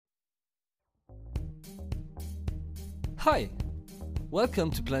Hi!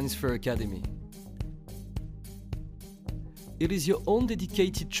 Welcome to Planisware Academy. It is your own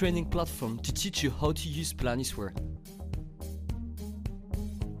dedicated training platform to teach you how to use Planisware.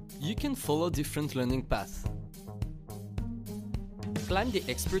 You can follow different learning paths. Climb the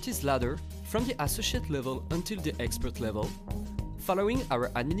expertise ladder from the associate level until the expert level, following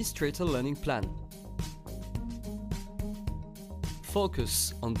our administrator learning plan.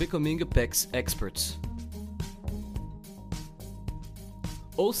 Focus on becoming a PEX expert.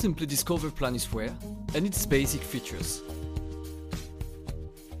 Or simply discover Planisware and its basic features.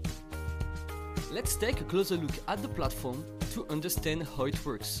 Let's take a closer look at the platform to understand how it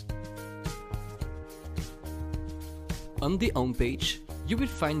works. On the homepage, you will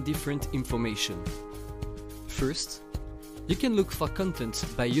find different information. First, you can look for content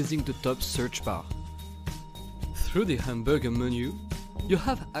by using the top search bar. Through the hamburger menu, you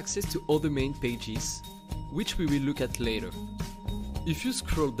have access to other main pages, which we will look at later. If you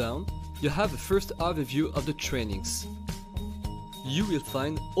scroll down, you have a first overview of the trainings. You will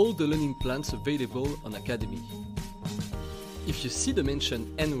find all the learning plans available on Academy. If you see the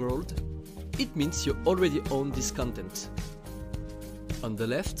mention Enrolled, it means you already own this content. On the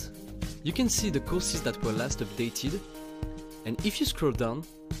left, you can see the courses that were last updated, and if you scroll down,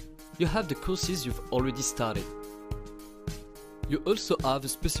 you have the courses you've already started. You also have a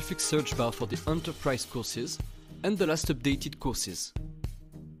specific search bar for the enterprise courses and the last updated courses.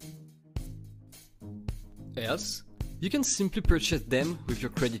 Else, you can simply purchase them with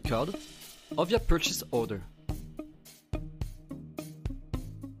your credit card or via purchase order.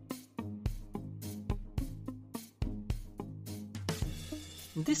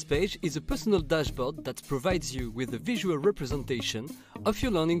 This page is a personal dashboard that provides you with a visual representation of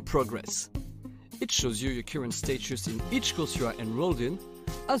your learning progress. It shows you your current status in each course you are enrolled in,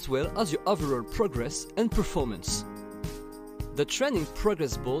 as well as your overall progress and performance. The training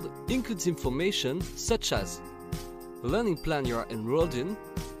progress board includes information such as learning plan you are enrolled in,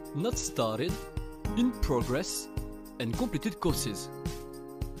 not started, in progress, and completed courses.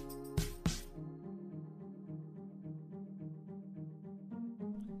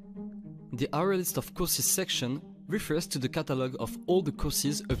 The Our List of Courses section refers to the catalog of all the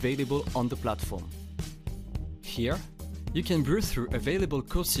courses available on the platform. Here, you can browse through available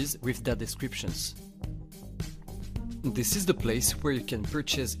courses with their descriptions. This is the place where you can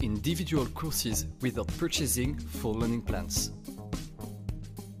purchase individual courses without purchasing full learning plans.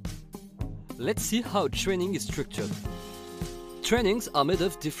 Let's see how training is structured. Trainings are made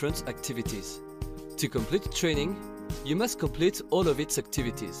of different activities. To complete training, you must complete all of its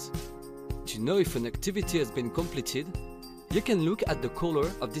activities. To know if an activity has been completed, you can look at the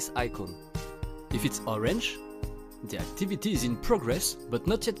color of this icon. If it's orange, the activity is in progress but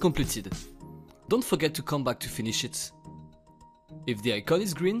not yet completed. Don't forget to come back to finish it. If the icon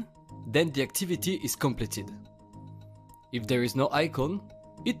is green, then the activity is completed. If there is no icon,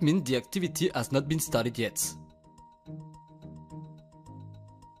 it means the activity has not been started yet.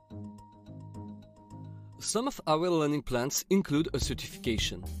 Some of our learning plans include a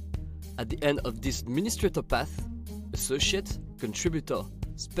certification. At the end of this administrator path, associate, contributor,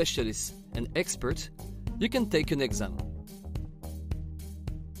 specialist, and expert, you can take an exam.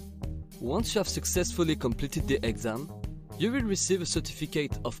 Once you have successfully completed the exam, you will receive a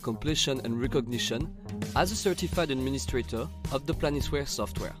certificate of completion and recognition as a certified administrator of the Planisware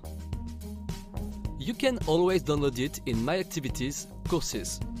software. You can always download it in My Activities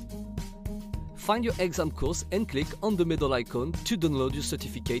Courses. Find your exam course and click on the medal icon to download your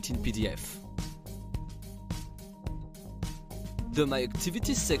certificate in PDF. The My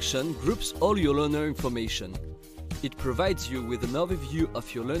Activities section groups all your learner information. It provides you with an overview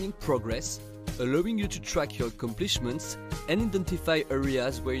of your learning progress, allowing you to track your accomplishments and identify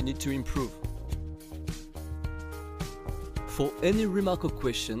areas where you need to improve. For any remark or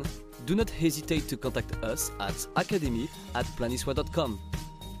question, do not hesitate to contact us at academy@planisware.com.